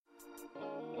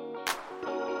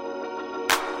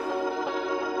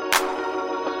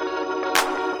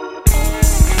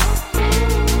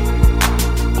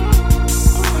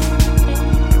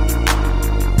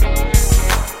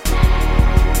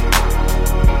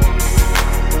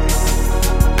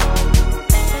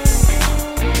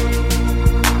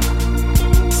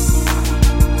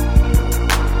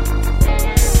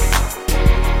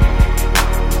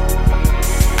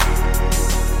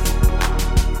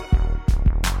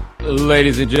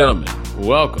Ladies and gentlemen,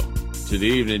 welcome to the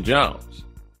Evening Jones.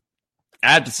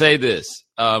 I have to say this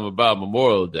about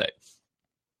Memorial Day.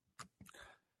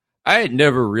 I had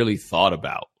never really thought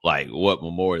about what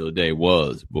Memorial Day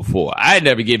was before. I had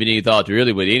never given any thought to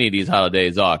really what any of these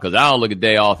holidays are, because I don't look at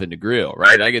day off in the grill,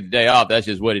 right? I get the day off. That's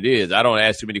just what it is. I don't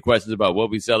ask too many questions about what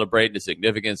we celebrate and the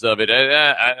significance of it.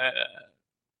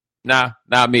 Nah,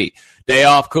 not me. Day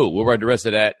off, cool. We'll work the rest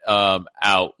of that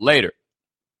out later.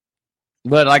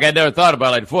 But I never thought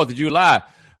about the 4th of July.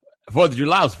 4th of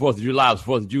July was 4th of July was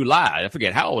 4th of July. I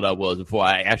forget how old I was before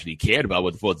I actually cared about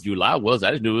what the 4th of July was. I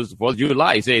just knew it was the 4th of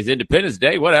July. You say it's Independence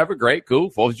Day, whatever, great,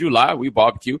 cool. 4th of July, we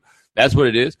barbecue. That's what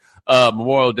it is.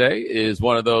 Memorial Day is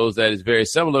one of those that is very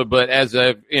similar, but as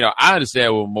I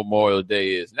understand what Memorial Day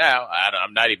is now.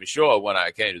 I'm not even sure when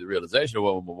I came to the realization of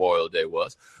what Memorial Day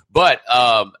was. But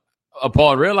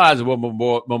upon realizing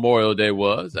what Memorial Day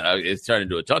was, it's turned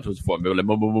into a tongue twister for me.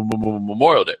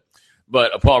 Memorial Day.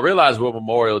 But upon realizing what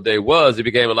Memorial Day was, it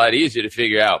became a lot easier to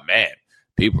figure out, man,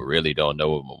 people really don't know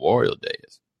what Memorial Day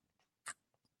is.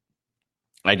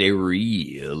 They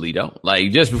really don't.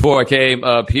 Just before I came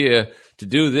up here to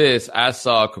do this, I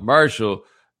saw a commercial.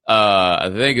 I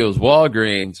think it was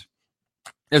Walgreens.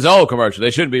 It's an old commercial.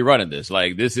 They shouldn't be running this.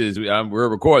 We're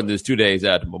recording this 2 days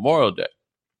after Memorial Day.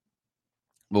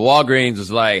 But Walgreens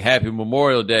was like, Happy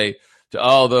Memorial Day to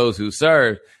all those who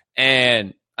serve.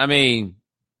 And,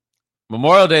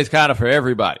 Memorial Day is kind of for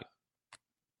everybody,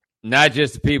 not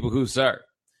just the people who serve.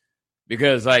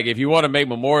 Because, if you want to make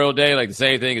Memorial Day the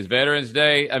same thing as Veterans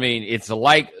Day, it's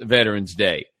like Veterans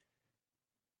Day,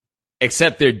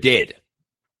 except they're dead.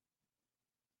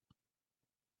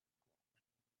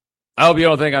 I hope you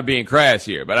don't think I'm being crass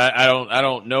here, but I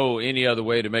don't know any other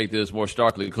way to make this more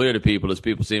starkly clear to people, as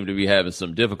people seem to be having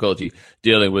some difficulty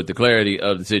dealing with the clarity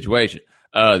of the situation.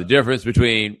 The difference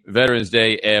between Veterans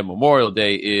Day and Memorial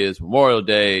Day is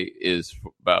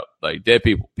about dead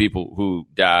people who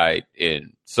died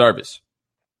in service.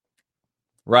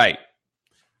 Right.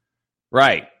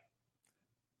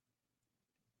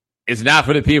 It's not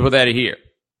for the people that are here.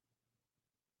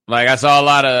 I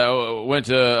saw went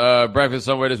to breakfast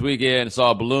somewhere this weekend and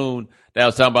saw a balloon that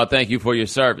was talking about thank you for your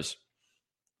service.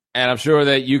 And I'm sure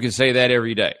that you can say that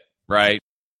every day, right?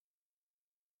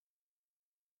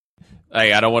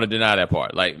 I don't want to deny that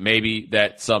part. Maybe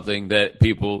that's something that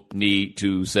people need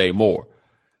to say more.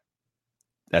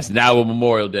 That's not what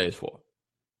Memorial Day is for.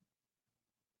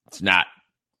 It's not.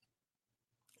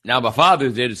 Now, my father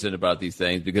is interested about these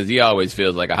things because he always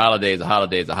feels like a holiday is a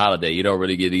holiday is a holiday. You don't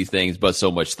really give these things but so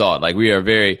much thought. We are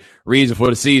very reason for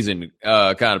the season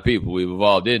kind of people we've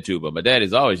evolved into. But my dad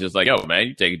is always just yo, man,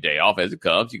 you take a day off as it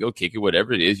comes. You go kick it,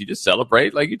 whatever it is. You just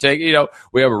celebrate. You take,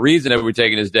 we have a reason that we're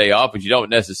taking this day off, but you don't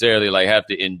necessarily have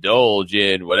to indulge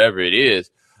in whatever it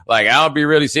is. I don't be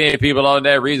really seeing people on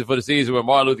that reason for the season when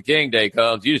Martin Luther King Day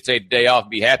comes. You just take the day off and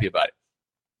be happy about it.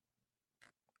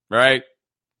 Right?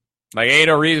 Ain't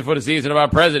no reason for the season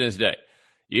about President's Day.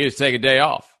 You just take a day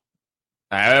off.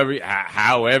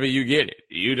 However you get it.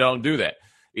 You don't do that.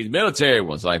 These military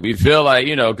ones, we feel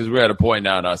because we're at a point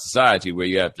now in our society where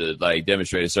you have to,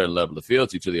 demonstrate a certain level of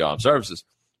fealty to the armed services.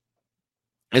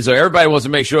 And so everybody wants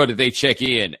to make sure that they check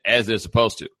in as they're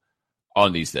supposed to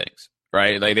on these things,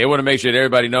 right? They want to make sure that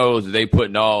everybody knows that they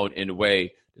putting on in the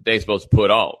way that they're supposed to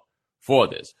put on for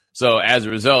this. So as a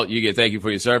result, you get thank you for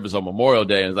your service on Memorial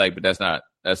Day. And it's but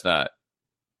that's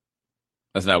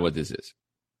not what this is.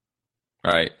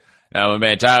 Right. Now, my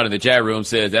man Tyler in the chat room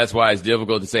says that's why it's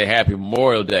difficult to say Happy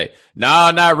Memorial Day.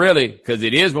 No, not really, because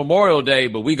it is Memorial Day,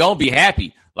 but we gonna be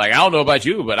happy. I don't know about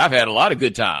you, but I've had a lot of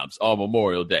good times on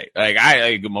Memorial Day.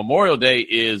 Memorial Day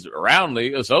is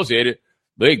roundly associated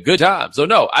with good times. So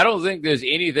no, I don't think there's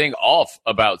anything off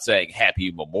about saying Happy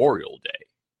Memorial Day.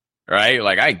 Right?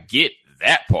 I get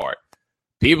that part.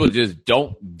 People just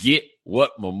don't get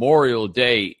what Memorial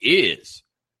Day is.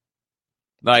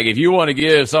 If you want to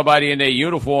give somebody in their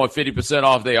uniform 50%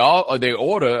 off their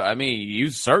order,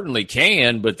 you certainly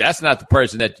can, but that's not the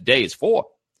person that today is for.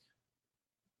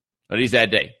 At least that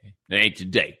day. It ain't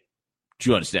today. Do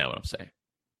you understand what I'm saying?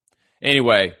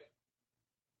 Anyway,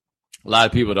 a lot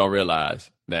of people don't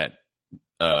realize that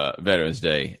Veterans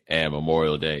Day and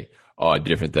Memorial Day are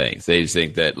different things. They just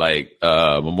think that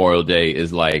Memorial Day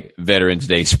is like Veterans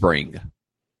Day spring.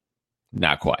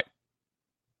 Not quite.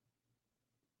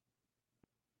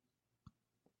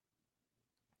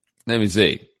 Let me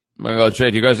see. I'm going to go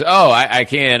straight to your question. Oh, I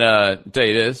can tell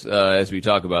you this as we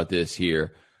talk about this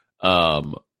here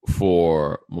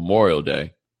for Memorial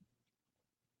Day.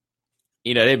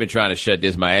 They've been trying to shut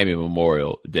this Miami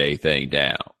Memorial Day thing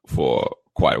down for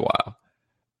quite a while.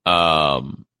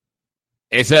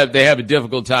 Except they have a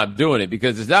difficult time doing it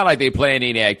because it's not like they plan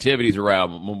any activities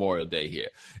around Memorial Day here.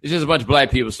 It's just a bunch of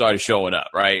black people started showing up,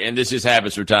 right? And this just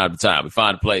happens from time to time. We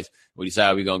find a place, we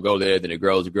decide we're going to go there, then it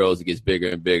grows and grows, it gets bigger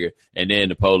and bigger. And then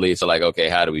the police are like, okay,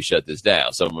 how do we shut this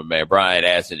down? So my man Brian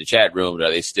asked in the chat room, are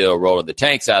they still rolling the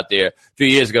tanks out there? A few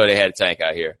years ago, they had a tank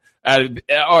out here. An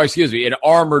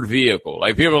armored vehicle.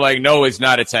 Like people are like, no, it's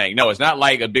not a tank. No, it's not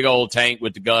like a big old tank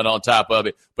with the gun on top of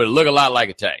it, but it look a lot like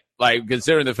a tank. Like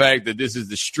considering the fact that this is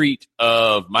the street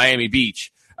of Miami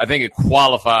Beach, I think it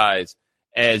qualifies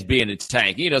as being a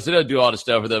tank. You know, so they'll do all the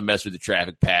stuff, they'll mess with the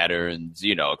traffic patterns,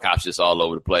 you know, cops just all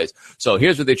over the place. So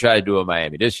here's what they tried to do in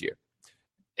Miami this year.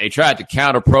 They tried to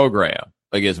counter program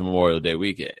against Memorial Day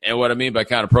weekend. And what I mean by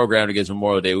counter program against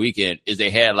Memorial Day weekend is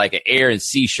they had like an air and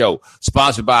sea show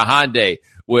sponsored by Hyundai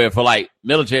where for like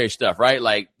military stuff, right?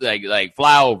 Like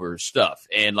flyover stuff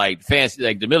and like fancy,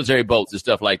 like the military boats and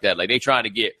stuff like that. Like they trying to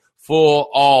get full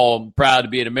on proud to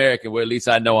be an American where at least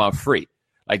I know I'm free.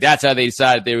 Like that's how they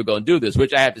decided they were going to do this,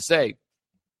 which I have to say,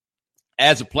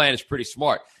 as a plan, is pretty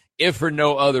smart. If for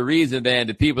no other reason than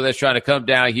the people that's trying to come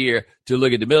down here to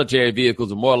look at the military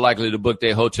vehicles are more likely to book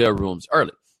their hotel rooms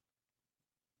early.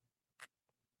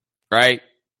 Right?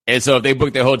 And so if they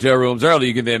book their hotel rooms early,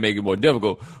 you can then make it more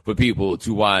difficult for people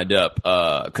to wind up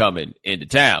coming into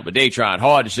town. But they trying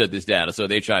hard to shut this down. And so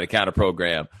they trying to counter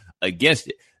program against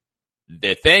it.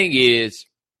 The thing is,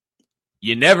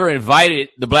 you never invited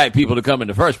the black people to come in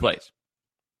the first place.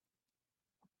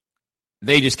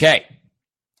 They just came.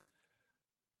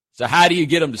 So how do you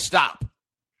get them to stop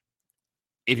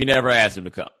if you never ask them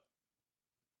to come?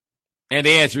 And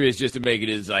the answer is just to make it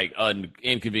as like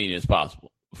inconvenient as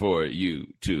possible for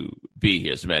you to be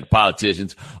here. So man,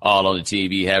 politicians all on the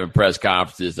TV having press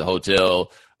conferences, the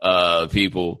hotel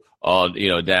people on, you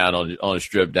know, down on the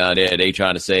strip down there, they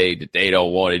trying to say that they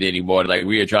don't want it anymore. Like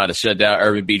we are trying to shut down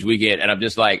Urban Beach weekend. And I'm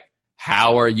just like,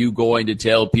 how are you going to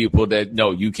tell people that,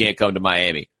 no, you can't come to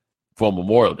Miami for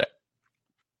Memorial Day?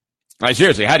 Like,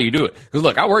 seriously, how do you do it? Because,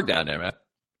 look, I work down there, man.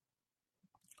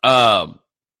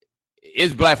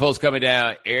 It's black folks coming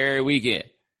down every weekend.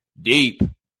 Deep,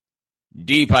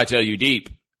 I tell you, deep.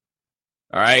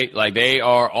 All right? Like, they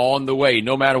are on the way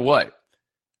no matter what.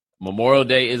 Memorial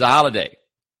Day is a holiday.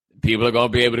 People are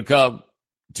going to be able to come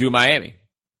to Miami.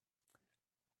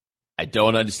 I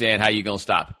don't understand how you're going to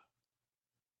stop it.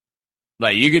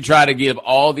 Like, you can try to give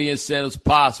all the incentives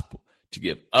possible to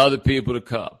get other people to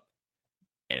come.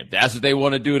 And if that's what they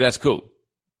want to do, that's cool.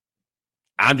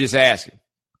 I'm just asking,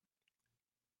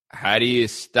 how do you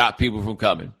stop people from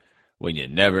coming when you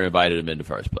never invited them in the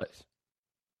first place?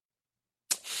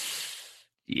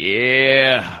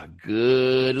 Yeah,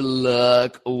 good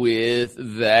luck with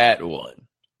that one.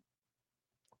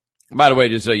 By the way,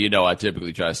 just so you know, I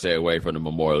typically try to stay away from the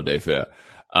Memorial Day fair.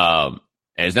 And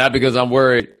it's not because I'm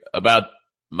worried about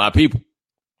my people.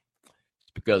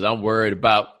 It's because I'm worried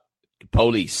about the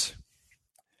police.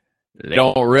 They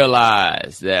don't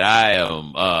realize that I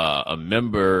am a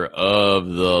member of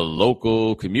the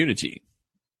local community.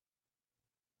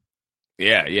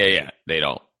 Yeah. They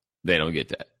don't get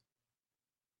that.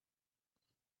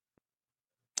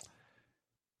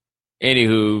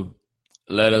 Anywho,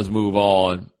 let us move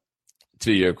on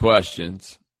to your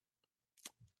questions.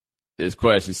 This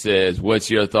question says,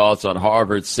 what's your thoughts on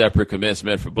Harvard's separate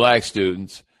commencement for black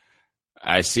students?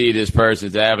 I see this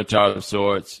person's avatar of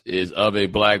sorts is of a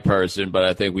black person, but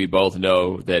I think we both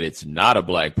know that it's not a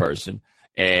black person,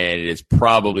 and it's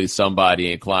probably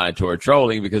somebody inclined toward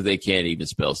trolling because they can't even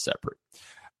spell separate.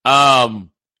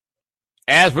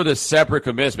 As for the separate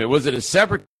commencement, was it a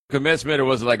separate commencement or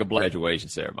was it like a graduation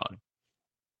ceremony?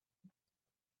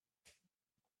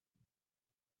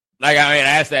 Like, I mean, I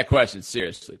asked that question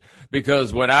seriously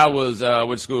because when I was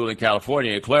with school in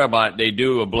California, in Claremont, they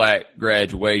do a black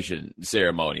graduation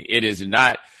ceremony. It is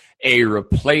not a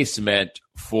replacement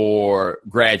for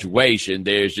graduation.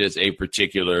 There's just a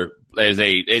particular,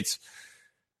 I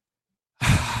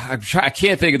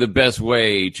can't think of the best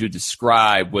way to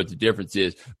describe what the difference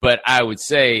is, but I would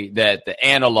say that the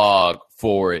analog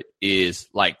for it is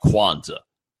like Kwanzaa.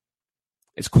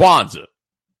 It's Kwanzaa.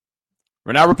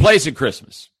 We're not replacing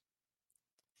Christmas.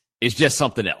 It's just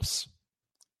something else.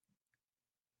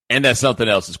 And that something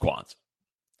else is Kwanzaa.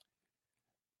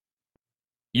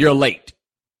 You're late.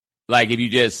 Like if you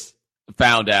just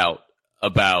found out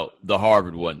about the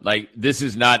Harvard one. Like this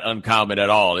is not uncommon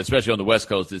at all, especially on the West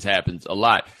Coast. This happens a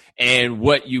lot. And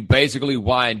what you basically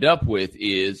wind up with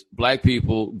is black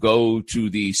people go to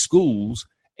these schools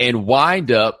and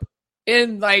wind up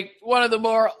in like one of the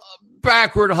more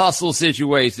backward hustle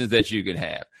situations that you can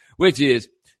have, which is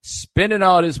spending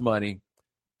all this money,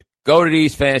 go to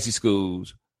these fancy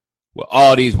schools, with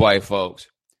all these white folks,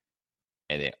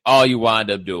 and then all you wind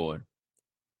up doing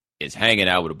is hanging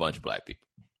out with a bunch of black people.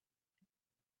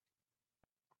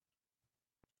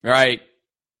 Right?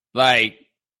 Like,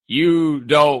 you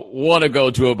don't want to go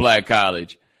to a black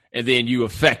college, and then you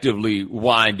effectively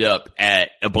wind up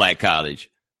at a black college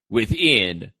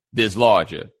within this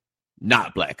larger,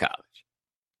 not black college.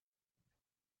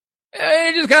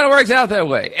 It just kind of works out that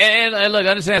way. And look, I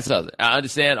understand something. I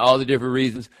understand all the different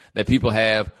reasons that people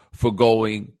have for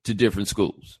going to different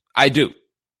schools. I do.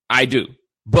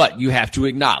 But you have to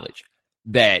acknowledge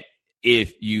that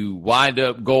if you wind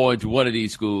up going to one of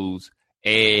these schools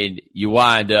and you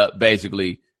wind up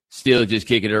basically still just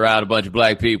kicking around a bunch of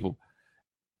black people,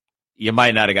 you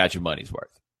might not have got your money's worth.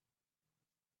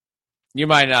 You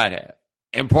might not have.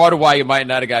 And part of why you might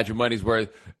not have got your money's worth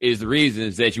is the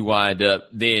reasons that you wind up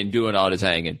then doing all this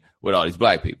hanging with all these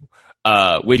black people,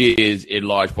 which is in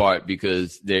large part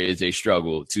because there is a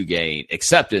struggle to gain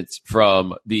acceptance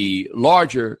from the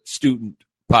larger student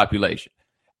population.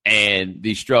 And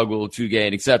the struggle to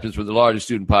gain acceptance from the larger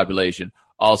student population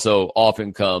also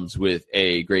often comes with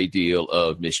a great deal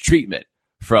of mistreatment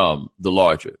from the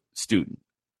larger student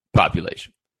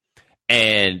population.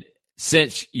 And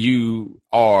since you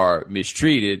are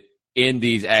mistreated in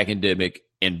these academic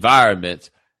environments,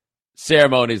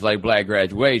 ceremonies like Black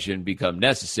graduation become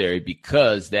necessary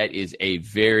because that is a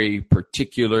very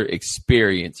particular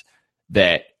experience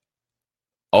that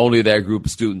only that group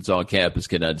of students on campus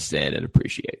can understand and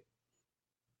appreciate.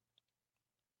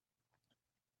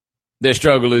 Their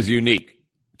struggle is unique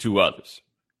to others.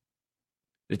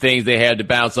 The things they had to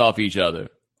bounce off each other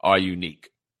are unique.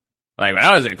 Like, when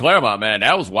I was at Claremont, man,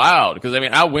 that was wild. Because, I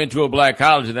mean, I went to a black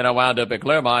college and then I wound up at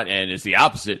Claremont, and it's the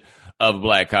opposite of a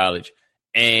black college.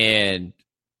 And,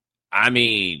 I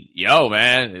mean,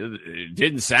 man, it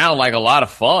didn't sound like a lot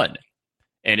of fun.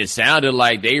 And it sounded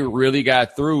like they really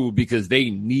got through because they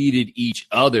needed each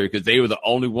other, because they were the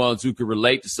only ones who could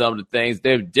relate to some of the things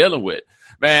they were dealing with.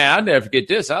 Man, I'll never forget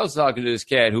this. I was talking to this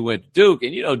cat who went to Duke.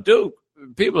 And, Duke,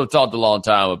 people have talked a long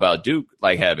time about Duke,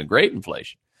 like, having grade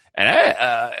inflation. And,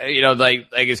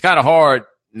 it's kind of hard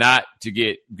not to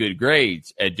get good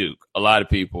grades at Duke. A lot of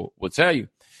people will tell you.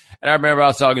 And I remember I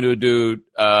was talking to a dude.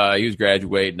 He was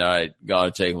graduating. I'd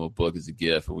gone to take him a book as a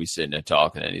gift, and we sitting there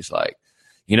talking. And he's like,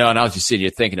 and I was just sitting here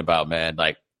thinking about, man,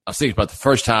 like, I was thinking about the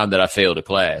first time that I failed a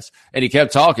class. And he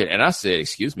kept talking. And I said,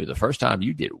 excuse me, the first time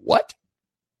you did what?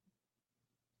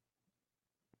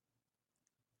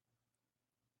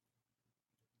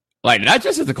 Like, not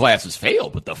just if the class was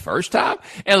failed, but the first time.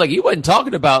 And, like, he wasn't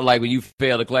talking about, like, when you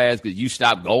failed a class because you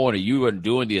stopped going or you weren't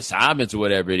doing the assignments or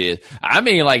whatever it is. I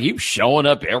mean, like, he was showing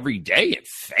up every day and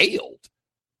failed.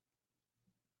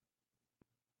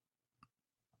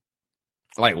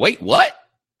 Like, wait, what?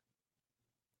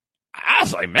 I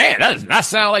was like, man, that does not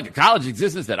sound like the college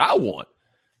existence that I want.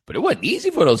 But it wasn't easy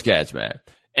for those cats, man.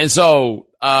 And so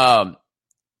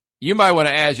you might want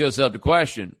to ask yourself the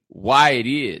question, why it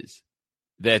is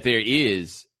that there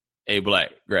is a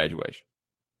black graduation,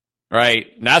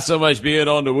 right? Not so much being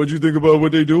on the, what'd you think about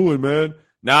what they doing, man?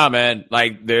 Nah, man,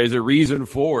 like, there's a reason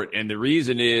for it. And the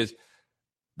reason is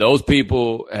those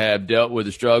people have dealt with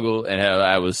the struggle and have,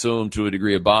 I would assume, to a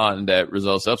degree of bond that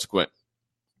results subsequent.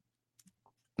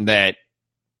 That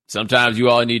sometimes you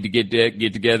all need to get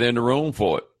together in the room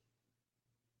for it,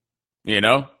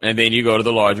 and then you go to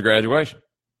the larger graduation.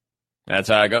 That's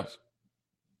how it goes.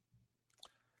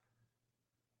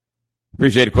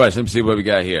 Appreciate the question. Let me see what we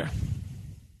got here.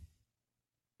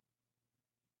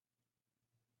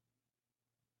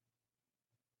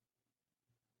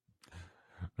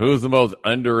 Who's the most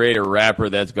underrated rapper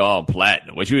that's gone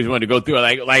platinum? What you just want to go through?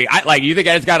 Like, you think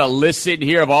I just got a list sitting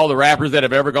here of all the rappers that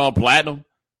have ever gone platinum?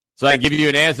 So I can give you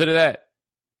an answer to that.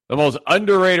 The most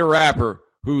underrated rapper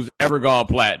who's ever gone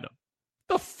platinum.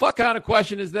 The fuck kind of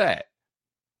question is that?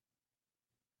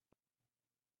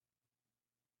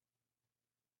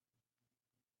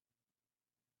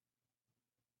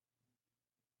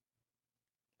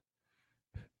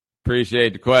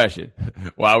 Appreciate the question.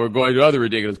 While we're going to other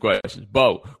ridiculous questions.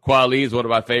 Bo, Kweli is one of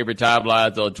my favorite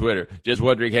timelines on Twitter. Just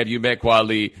wondering, have you met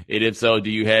Kweli? And if so, do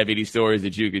you have any stories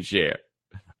that you can share?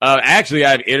 Actually,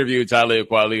 I've interviewed Talib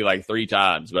Kweli like 3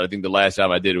 times, but I think the last time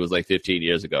I did it was like 15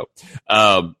 years ago.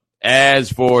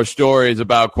 As for stories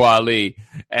about Kweli,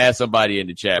 ask somebody in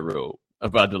the chat room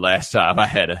about the last time I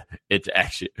had an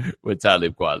interaction with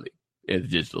Talib Kweli in the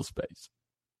digital space.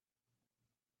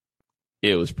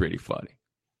 It was pretty funny.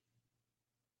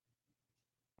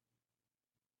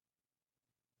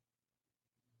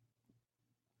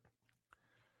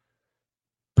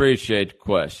 Appreciate the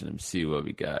question. Let's see what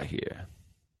we got here.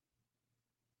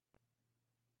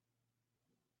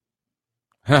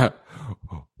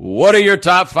 What are your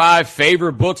top 5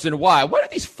 favorite books and why? What are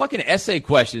these fucking essay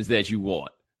questions that you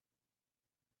want?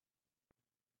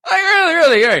 Like,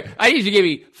 really. I need you to give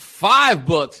me 5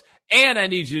 books, and I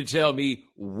need you to tell me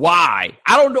why.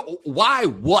 I don't know. Why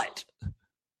what?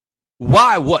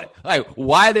 Why what? Like,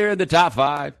 why they're in the top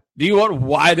 5? Do you want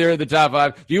why they're in the top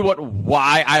 5? Do you want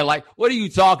why I like? What are you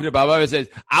talking about? My says,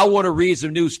 I want to read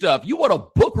some new stuff. You want a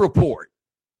book report.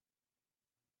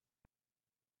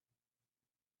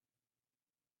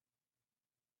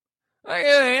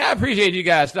 I appreciate you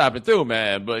guys stopping through,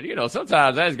 man. But,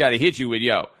 sometimes I just got to hit you with,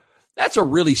 that's a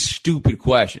really stupid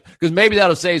question. Because maybe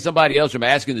that'll save somebody else from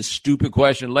asking the stupid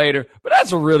question later. But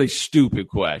that's a really stupid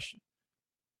question.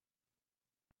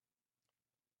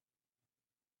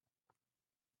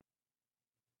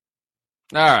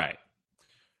 All right.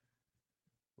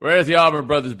 Where's the Allman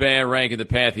Brothers Band rank in the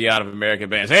pantheon of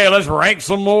American bands? Hey, let's rank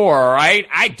some more, all right?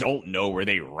 I don't know where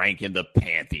they rank in the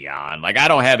pantheon. Like, I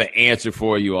don't have an answer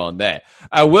for you on that.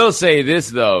 I will say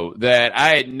this, though, that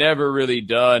I had never really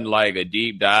done, like, a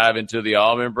deep dive into the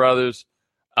Allman Brothers.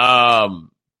 I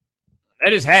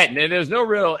just hadn't. And there's no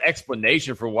real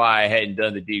explanation for why I hadn't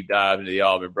done the deep dive into the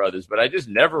Allman Brothers, but I just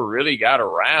never really got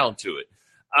around to it.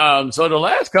 So the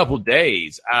last couple of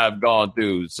days, I've gone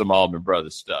through some Allman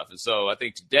Brothers stuff. And so I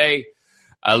think today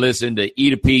I listened to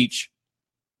Eat a Peach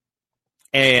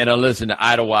and I listened to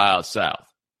Idlewild South.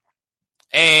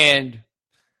 And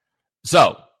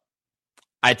so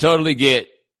I totally get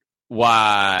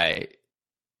why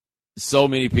so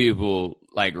many people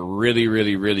like really,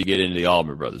 really, really get into the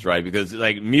Allman Brothers, right? Because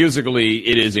like musically,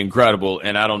 it is incredible,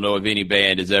 and I don't know if any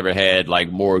band has ever had like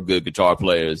more good guitar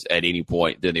players at any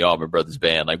point than the Allman Brothers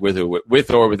Band, like with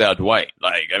or without Dwayne.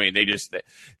 Like, I mean, the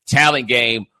talent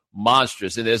game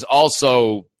monstrous, and there's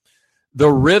also the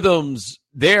rhythms.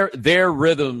 Their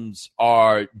rhythms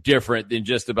are different than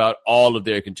just about all of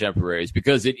their contemporaries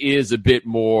because it is a bit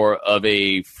more of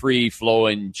a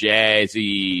free-flowing,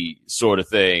 jazzy sort of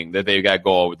thing that they've got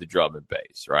going with the drum and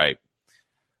bass, right?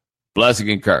 Blessing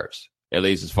and curse, at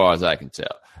least as far as I can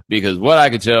tell. Because what I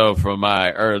can tell from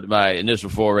my initial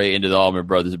foray into the Allman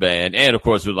Brothers Band, and of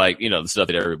course with like, the stuff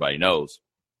that everybody knows,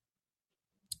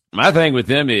 my thing with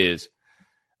them is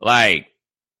like,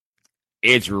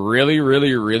 it's really,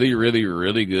 really, really, really,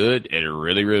 really good and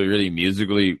really, really, really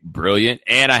musically brilliant.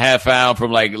 And I have found from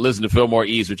like listening to Fillmore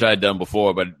East, which I had done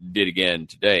before, but did again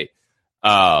today.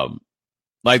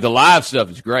 Like the live stuff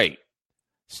is great.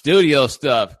 Studio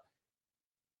stuff,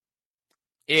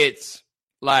 it's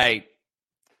like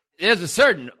there's a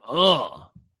certain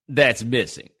that's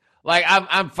missing. Like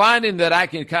I'm finding that I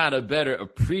can kind of better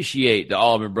appreciate the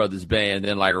Allman Brothers Band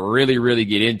than like really, really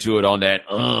get into it on that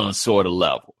sort of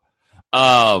level.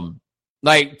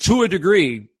 Like to a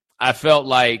degree, I felt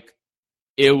like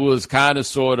it was kind of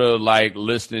sort of like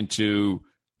listening to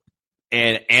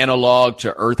an analog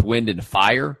to Earth, Wind, and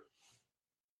Fire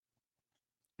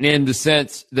in the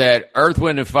sense that Earth,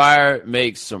 Wind, and Fire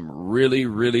makes some really,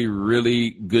 really, really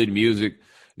good music,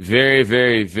 very,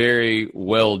 very, very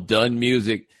well done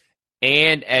music,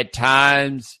 and at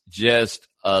times just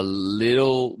a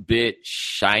little bit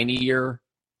shinier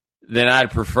than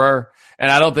I'd prefer. And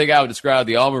I don't think I would describe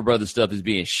the Allman Brothers stuff as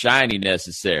being shiny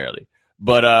necessarily.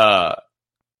 But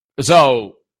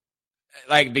so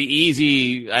like the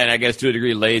easy, and I guess to a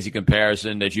degree lazy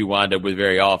comparison that you wind up with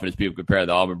very often is people compare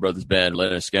the Allman Brothers Band to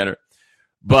Lynyrd Skynyrd.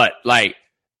 But like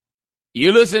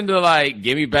you listen to like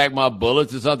Give Me Back My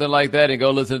Bullets or something like that and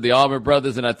go listen to the Allman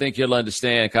Brothers, and I think you'll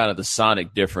understand kind of the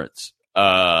sonic difference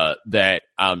that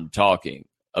I'm talking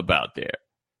about there.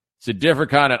 It's a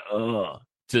different kind of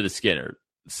to the Skynyrd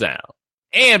sound.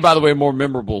 And, by the way, more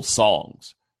memorable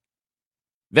songs.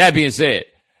 That being said,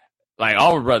 like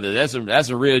Allman Brothers, that's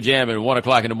a real jam at 1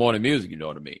 o'clock in the morning music, you know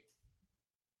what I mean?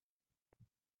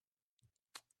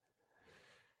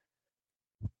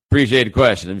 Appreciate the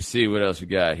question. Let me see what else we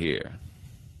got here.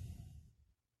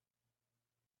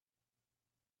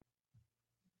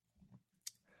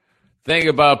 Thing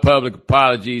about public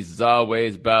apologies is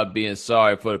always about being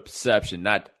sorry for the perception,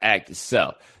 not the act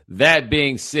itself. That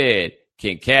being said,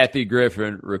 can Kathy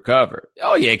Griffin recover?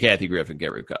 Oh, yeah, Kathy Griffin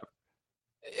can recover.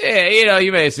 Yeah,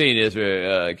 you may have seen this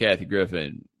where Kathy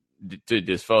Griffin did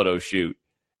this photo shoot,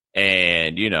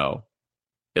 and, it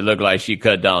looked like she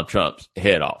cut Donald Trump's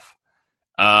head off,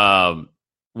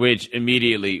 which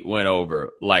immediately went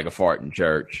over like a fart in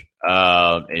church.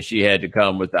 And she had to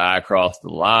come with the I crossed the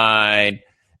line.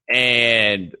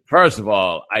 And first of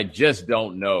all, I just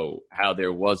don't know how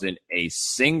there wasn't a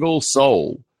single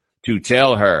soul to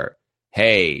tell her,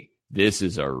 hey, this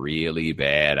is a really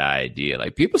bad idea.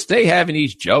 Like people stay having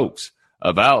these jokes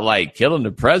about like killing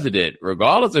the president,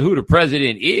 regardless of who the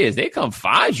president is, they come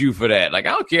find you for that. Like,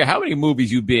 I don't care how many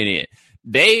movies you've been in.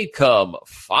 They come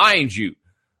find you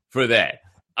for that.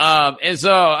 And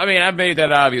so, I mean, I've made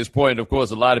that obvious point. Of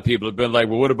course, a lot of people have been like,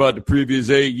 well, what about the previous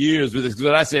 8 years? Because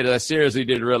what I said is I seriously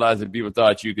didn't realize that people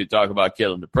thought you could talk about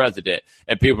killing the president.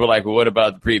 And people were like, well, what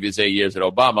about the previous 8 years of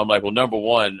Obama? I'm like, well, number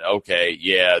one, okay,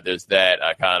 yeah, there's that.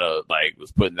 I kind of like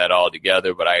was putting that all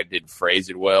together, but I didn't phrase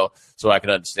it well, so I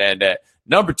can understand that.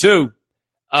 Number two,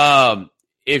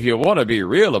 if you want to be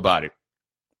real about it,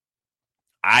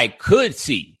 I could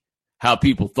see how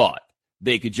people thought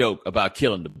they could joke about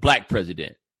killing the black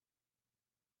president,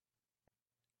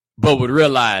 but would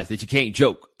realize that you can't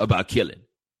joke about killing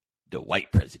the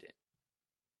white president.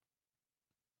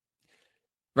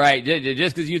 Right?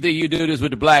 Just because you think you do this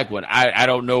with the black one, I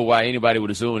don't know why anybody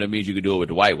would assume that means you could do it with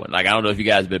the white one. Like, I don't know if you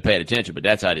guys have been paying attention, but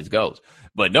that's how this goes.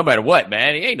 But no matter what,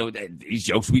 man, it ain't no these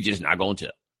jokes we just not going to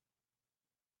tell.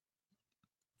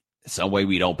 Some way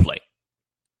we don't play.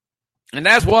 And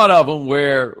that's one of them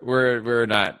where we're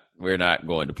not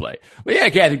going to play. But yeah,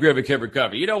 Kathy Griffin can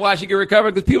recover. You know why she can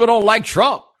recover? Because people don't like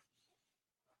Trump.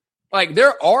 Like,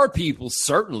 there are people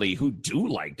certainly who do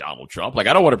like Donald Trump. Like,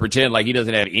 I don't want to pretend like he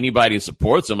doesn't have anybody who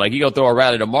supports him. Like, he gonna throw a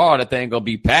rally tomorrow, that thing gonna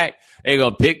be packed. They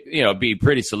gonna pick, be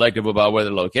pretty selective about where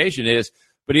the location is.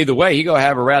 But either way, he gonna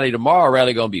have a rally tomorrow.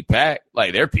 Rally gonna be packed.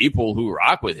 Like, there are people who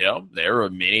rock with him. There are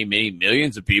many, many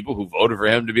millions of people who voted for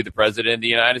him to be the president of the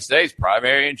United States,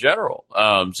 primary in general.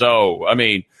 So I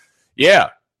mean,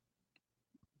 yeah,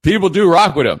 people do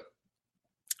rock with him,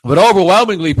 but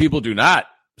overwhelmingly, people do not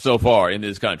so far in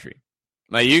this country.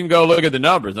 Like, you can go look at the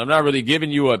numbers. I'm not really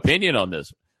giving you an opinion on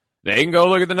this. They can go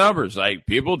look at the numbers. Like,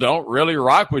 people don't really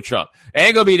rock with Trump. There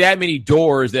ain't gonna be that many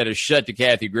doors that are shut to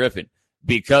Kathy Griffin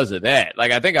because of that.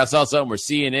 Like, I think I saw something where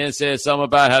CNN said something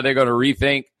about how they're going to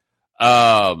rethink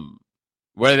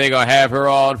whether they're going to have her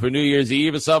on for New Year's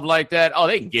Eve or something like that. Oh,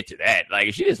 they can get to that. Like,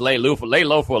 if she just lay low for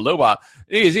a little while.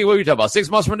 New Year's Eve, what are you talking about? 6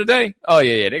 months from today? Oh,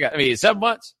 yeah. They got, 7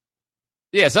 months?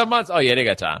 Yeah, 7 months? Oh, yeah, they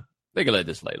got time. They can let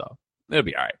this lay low. It'll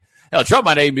be all right. Hell, Trump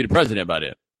might not even be the president by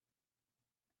then.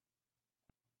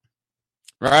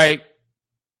 Right?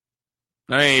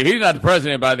 I mean, if he's not the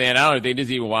president by then, I don't think this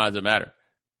even winds up matter.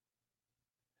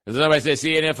 If somebody says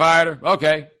CNN fired her,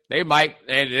 okay, they might,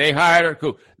 and they hired her,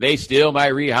 cool. They still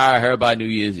might rehire her by New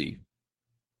Year's Eve.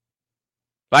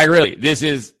 Like, really, this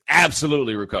is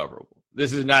absolutely recoverable.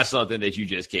 This is not something that you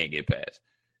just can't get past.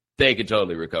 They can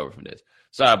totally recover from this.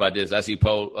 Sorry about this. I see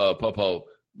Popo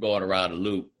going around the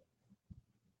loop,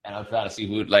 and I'm trying to see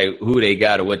who they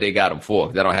got or what they got him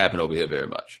for. That don't happen over here very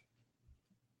much.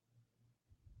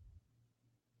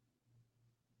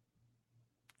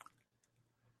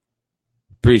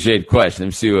 Appreciate the question. Let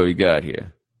me see what we got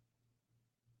here.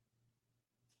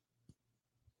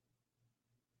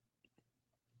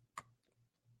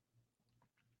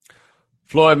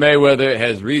 Floyd Mayweather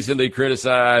has recently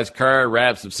criticized current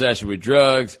rap's obsession with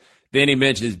drugs. Then he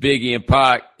mentions Biggie and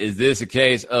Pac. Is this a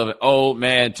case of an old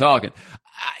man talking?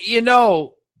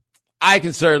 I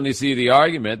can certainly see the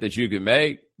argument that you can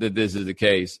make that this is a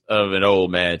case of an old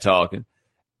man talking.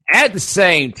 At the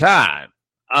same time,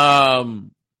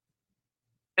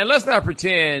 and let's not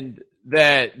pretend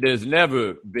that there's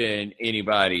never been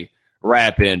anybody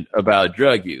rapping about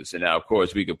drug use. And now, of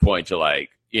course, we could point to like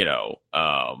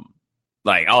all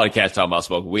the cats talking about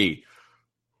smoking weed.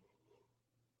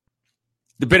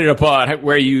 Depending upon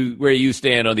where you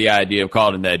stand on the idea of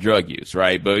calling that drug use,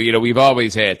 right? But, we've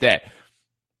always had that.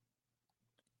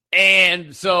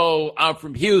 And so I'm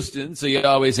from Houston, so you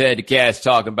always had the cats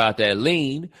talking about that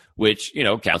lean, which,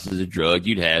 counts as a drug.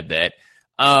 You'd have that.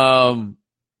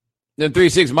 The 3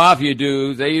 6 Mafia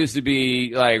dudes, they used to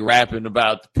be like rapping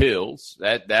about the pills.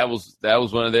 That was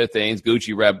one of their things.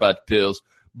 Gucci rap about the pills.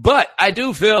 But I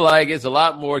do feel like it's a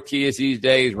lot more kids these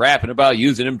days rapping about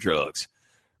using them drugs,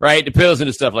 right? The pills and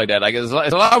the stuff like that. Like it's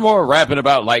a lot more rapping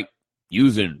about like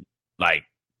using like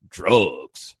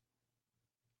drugs.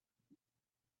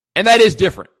 And that is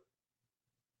different.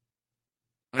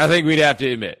 I think we'd have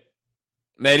to admit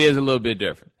that is a little bit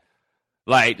different.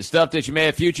 Like the stuff that your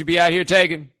man Future be out here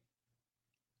taking,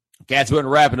 cats wasn't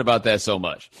rapping about that so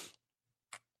much.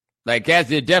 Like cats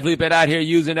had definitely been out here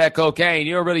using that cocaine.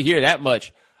 You don't really hear that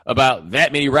much about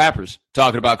that many rappers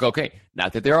talking about cocaine.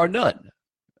 Not that there are none,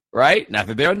 right? Not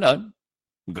that there are none.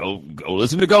 Go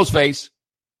listen to Ghostface.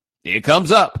 It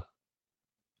comes up.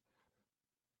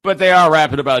 But they are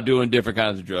rapping about doing different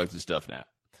kinds of drugs and stuff now.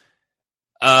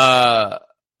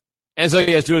 And so,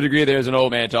 yes, to a degree, there's an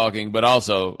old man talking, but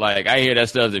also, like, I hear that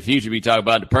stuff that Future be talking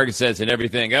about, the Percocets and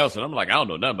everything else, and I'm like, I don't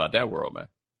know nothing about that world, man.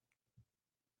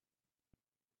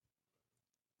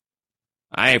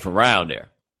 I ain't from around there.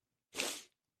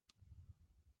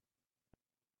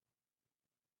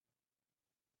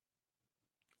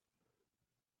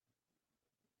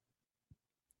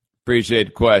 Appreciate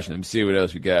the question. Let me see what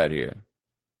else we got here.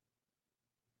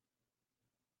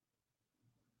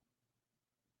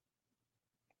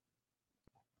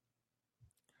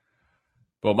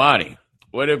 Bomani,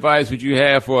 what advice would you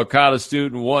have for a college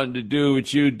student wanting to do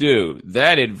what you do?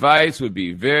 That advice would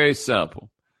be very simple.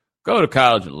 Go to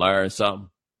college and learn something.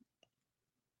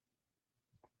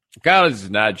 College is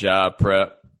not job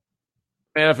prep.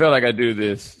 Man, I feel like I do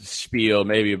this spiel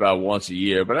maybe about once a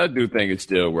year, but I do think it's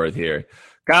still worth hearing.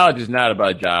 College is not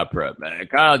about job prep, man.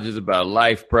 College is about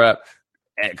life prep.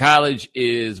 And college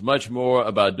is much more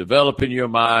about developing your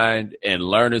mind and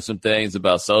learning some things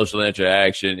about social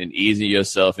interaction and easing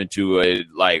yourself into a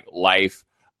life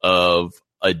of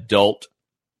adult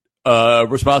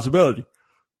responsibility.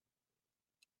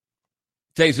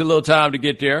 Takes a little time to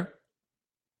get there.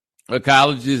 But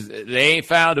colleges, they ain't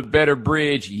found a better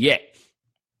bridge yet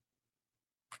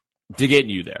to getting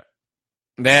you there.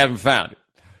 They haven't found it.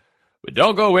 But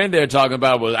don't go in there talking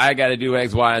about, well, I got to do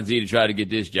X, Y, and Z to try to get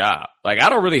this job. Like, I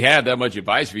don't really have that much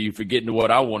advice for you for getting to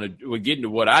what I want to do, getting to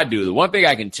what I do. The one thing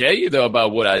I can tell you, though, about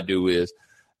what I do is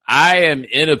I am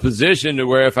in a position to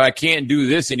where if I can't do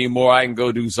this anymore, I can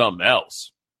go do something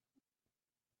else.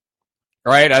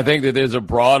 Right? I think that there's a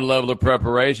broad level of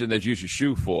preparation that you should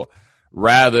shoot for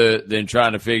rather than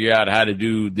trying to figure out how to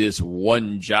do this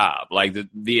one job. Like,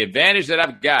 the advantage that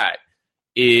I've got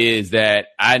is that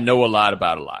I know a lot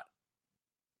about a lot.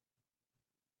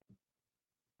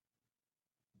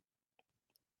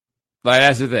 Like,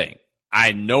 that's the thing.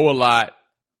 I know a lot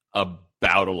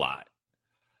about a lot.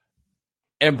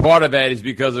 And part of that is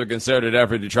because of a concerted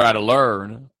effort to try to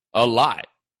learn a lot.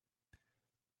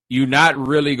 You're not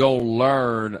really going to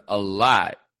learn a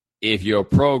lot if your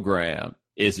program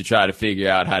is to try to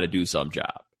figure out how to do some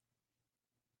job.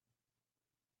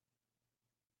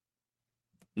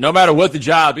 No matter what the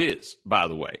job is, by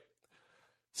the way.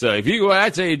 So if you go, I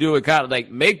tell you, do it kind of like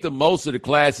make the most of the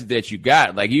classes that you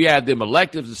got. Like you have them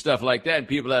electives and stuff like that, and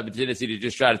people have a tendency to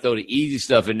just try to throw the easy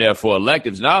stuff in there for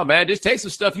electives. No, man, just take some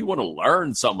stuff you want to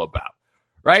learn something about,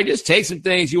 right? Just take some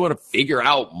things you want to figure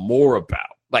out more about.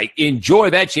 Like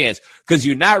enjoy that chance because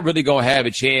you're not really going to have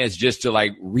a chance just to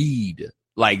like read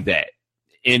like that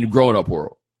in grown-up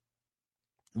world.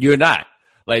 You're not.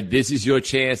 Like this is your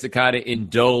chance to kind of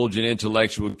indulge in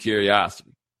intellectual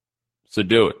curiosity. So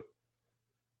do it.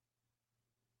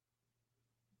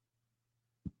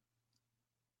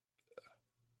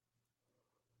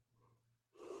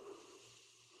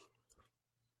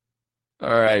 All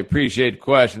right, appreciate the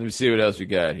question. Let me see what else we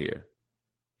got here.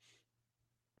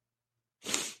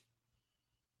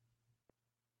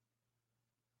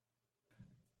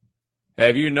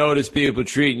 Have you noticed people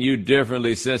treating you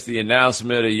differently since the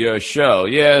announcement of your show?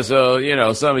 Yeah,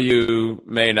 so some of you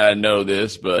may not know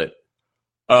this, but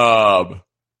um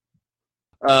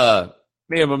uh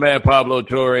me and my man Pablo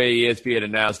Torre, ESPN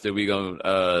announced that we're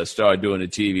gonna start doing a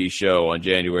TV show on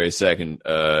January 2nd,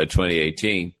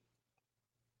 2018.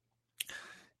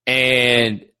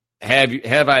 And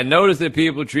have I noticed that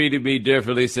people treated me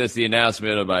differently since the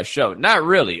announcement of my show? Not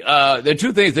really. There are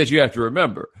two things that you have to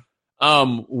remember.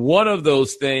 One of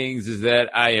those things is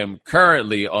that I am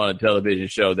currently on a television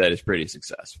show that is pretty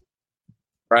successful,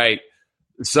 right?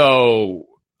 So,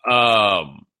 I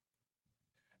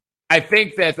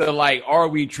think that the are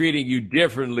we treating you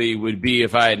differently would be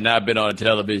if I had not been on a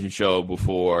television show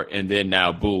before and then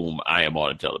now, boom, I am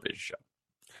on a television show.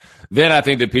 Then I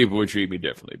think that people would treat me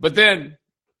differently. But then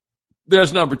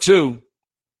there's number two,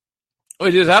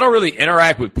 which is I don't really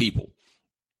interact with people.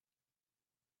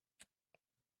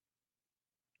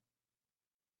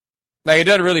 Like it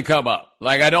doesn't really come up.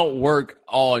 Like I don't work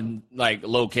on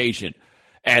location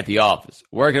at the office.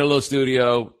 Work in a little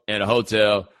studio in a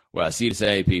hotel where I see the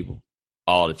same people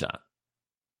all the time.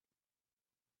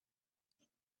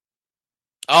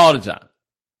 All the time.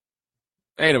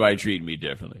 Ain't nobody treating me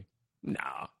differently.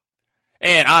 Nah.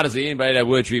 And honestly, anybody that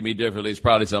would treat me differently is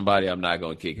probably somebody I'm not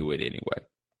going to kick it with anyway.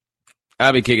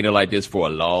 I've been kicking it like this for a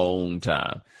long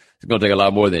time. It's going to take a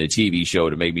lot more than a TV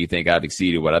show to make me think I've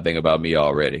exceeded what I think about me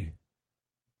already.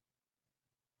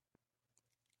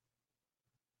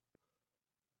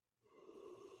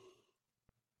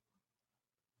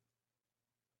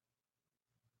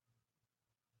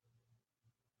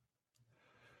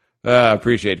 I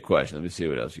appreciate the question. Let me see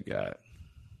what else you got.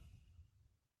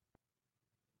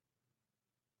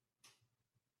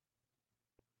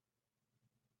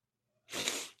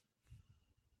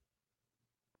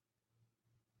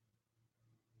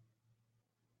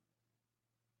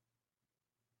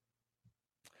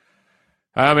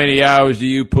 How many hours do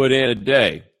you put in a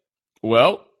day?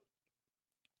 Well,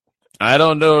 I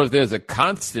don't know if there's a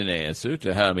constant answer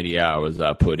to how many hours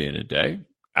I put in a day.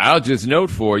 I'll just note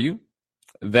for you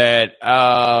that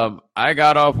I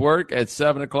got off work at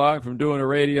 7 o'clock from doing a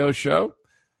radio show.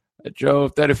 I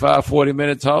drove 35, 40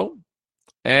 minutes home.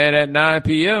 And at 9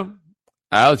 p.m.,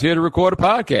 I was here to record a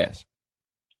podcast.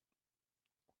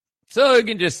 So you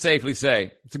can just safely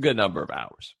say it's a good number of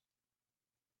hours.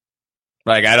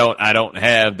 Like I don't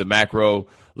have the macro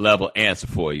level answer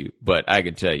for you, but I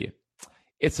can tell you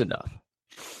it's enough.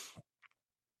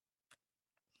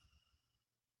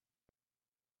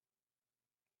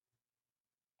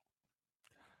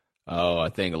 Oh, I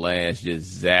think Lance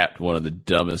just zapped one of the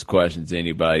dumbest questions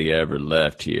anybody ever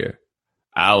left here.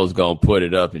 I was going to put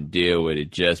it up and deal with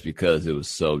it just because it was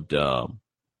so dumb.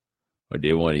 Or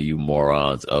did one of you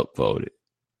morons upvote it?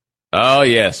 Oh,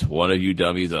 yes, one of you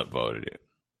dummies upvoted it.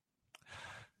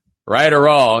 Right or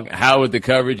wrong, how would the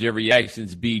coverage and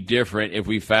reactions be different if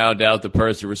we found out the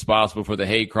person responsible for the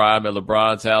hate crime at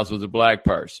LeBron's house was a black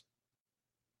person?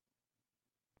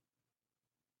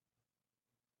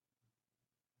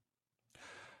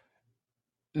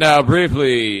 Now,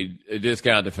 briefly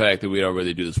discount the fact that we don't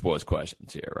really do the sports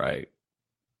questions here, right?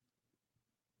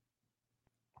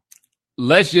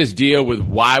 Let's just deal with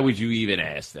why would you even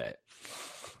ask that?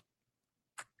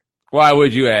 Why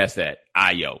would you ask that?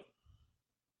 Ayo.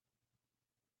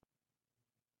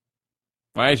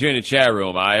 Why aren't you in the chat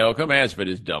room, Ayo? Come answer for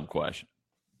this dumb question.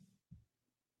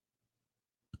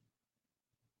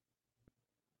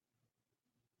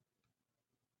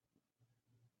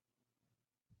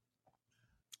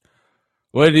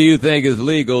 What do you think is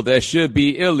legal that should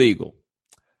be illegal?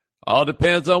 All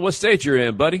depends on what state you're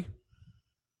in, buddy.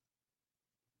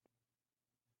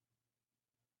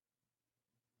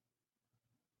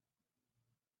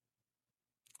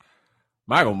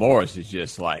 Michael Morris is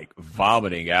just like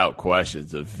vomiting out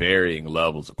questions of varying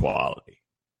levels of quality.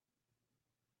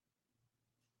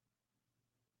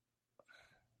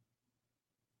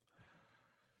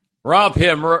 Romp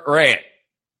him rant.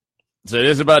 So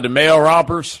this is about the male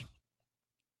rompers.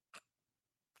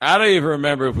 I don't even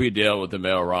remember if we dealt with the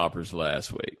male rompers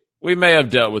last week. We may have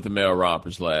dealt with the male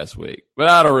rompers last week, but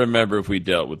I don't remember if we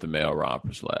dealt with the male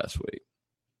rompers last week.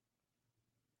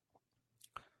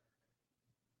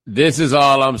 This is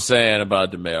all I'm saying about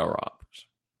the male rompers.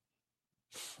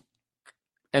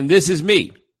 And this is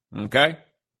me, okay?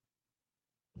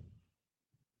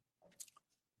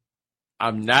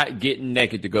 I'm not getting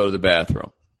naked to go to the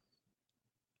bathroom.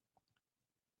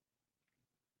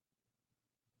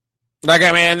 Like,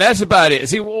 I mean, that's about it.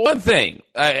 See, one thing.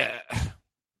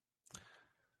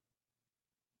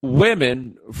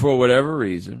 Women, for whatever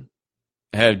reason,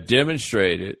 have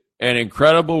demonstrated an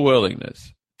incredible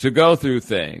willingness to go through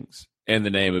things in the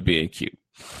name of being cute.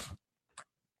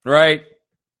 Right?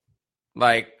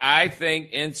 Like, I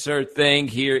think insert thing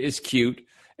here is cute.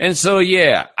 And so,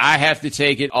 yeah, I have to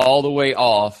take it all the way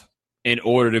off in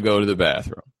order to go to the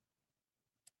bathroom.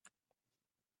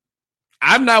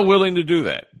 I'm not willing to do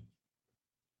that.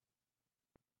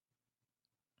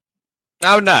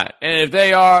 I'm not. And if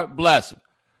they are, bless them.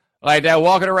 Like that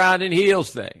walking around in heels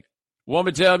thing.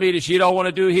 Woman tell me that she don't want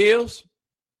to do heels.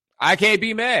 I can't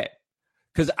be mad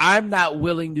because I'm not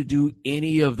willing to do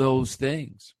any of those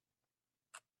things.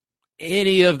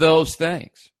 Any of those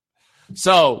things.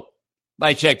 So,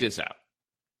 like, check this out.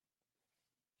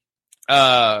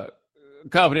 A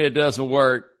company that does some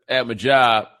work at my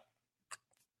job,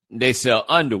 they sell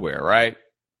underwear, right?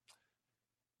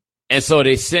 And so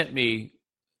they sent me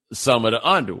some of the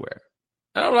underwear.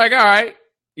 And I'm like, all right,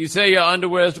 you say your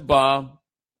underwear is the bomb.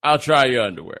 I'll try your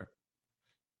underwear.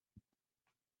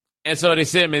 And so they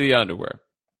sent me the underwear.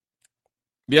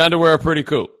 The underwear are pretty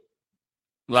cool.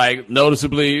 Like,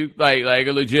 noticeably, like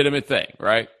a legitimate thing,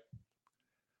 right?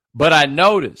 But I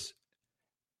noticed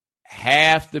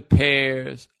half the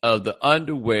pairs of the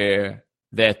underwear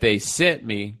that they sent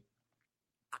me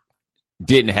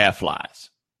didn't have flies.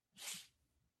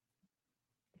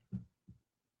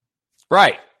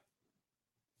 Right.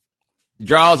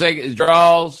 Draws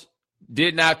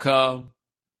did not come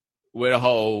with a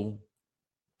hole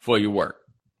for your work.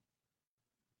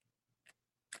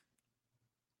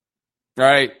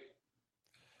 Right.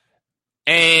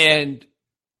 And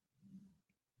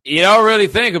you don't really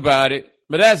think about it,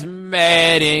 but that's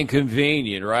mad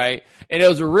inconvenient, right? And it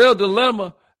was a real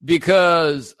dilemma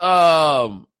because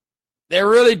they're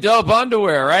really dope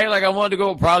underwear, right? Like I wanted to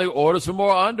go probably order some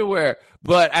more underwear,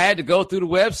 but I had to go through the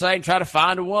website and try to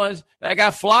find the ones that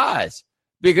got flies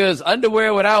because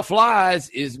underwear without flies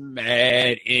is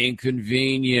mad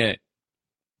inconvenient.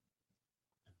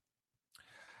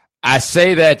 I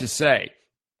say that to say,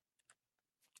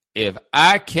 if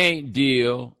I can't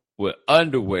deal with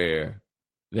underwear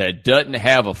that doesn't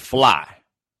have a fly,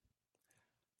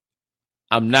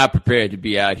 I'm not prepared to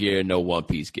be out here in no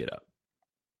one-piece get-up.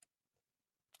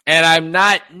 And I'm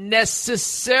not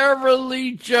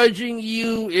necessarily judging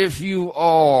you if you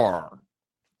are.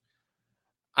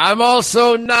 I'm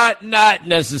also not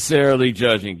necessarily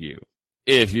judging you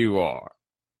if you are.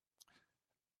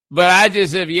 But I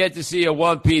just have yet to see a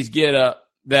one-piece get-up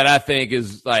that I think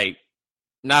is, like,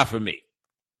 not for me.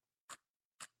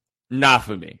 Not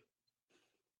for me.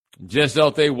 Just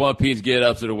don't think one-piece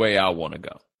get-ups are the way I want to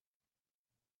go.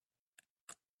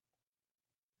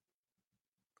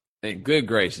 And good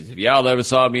gracious, if y'all ever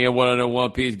saw me in one of them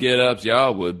one-piece get-ups,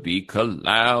 y'all would be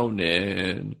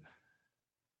clowning.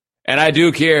 And I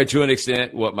do care to an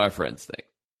extent what my friends think.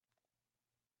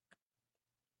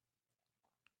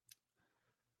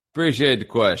 Appreciate the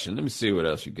question. Let me see what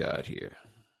else you got here.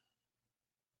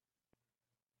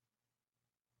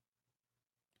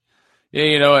 Yeah,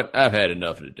 you know what? I've had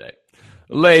enough of the day.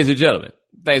 Ladies and gentlemen,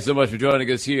 thanks so much for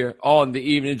joining us here on The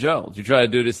Evening Jones. We try to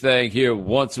do this thing here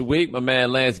once a week. My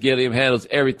man Lance Gilliam handles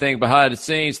everything behind the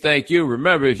scenes. Thank you.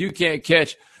 Remember, if you can't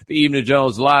catch The Evening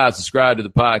Jones live, subscribe to the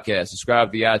podcast, subscribe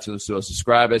to the iTunes Store,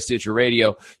 subscribe at Stitcher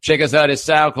Radio. Check us out at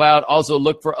SoundCloud. Also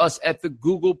look for us at the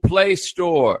Google Play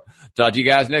Store. Talk to you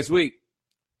guys next week.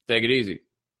 Take it easy.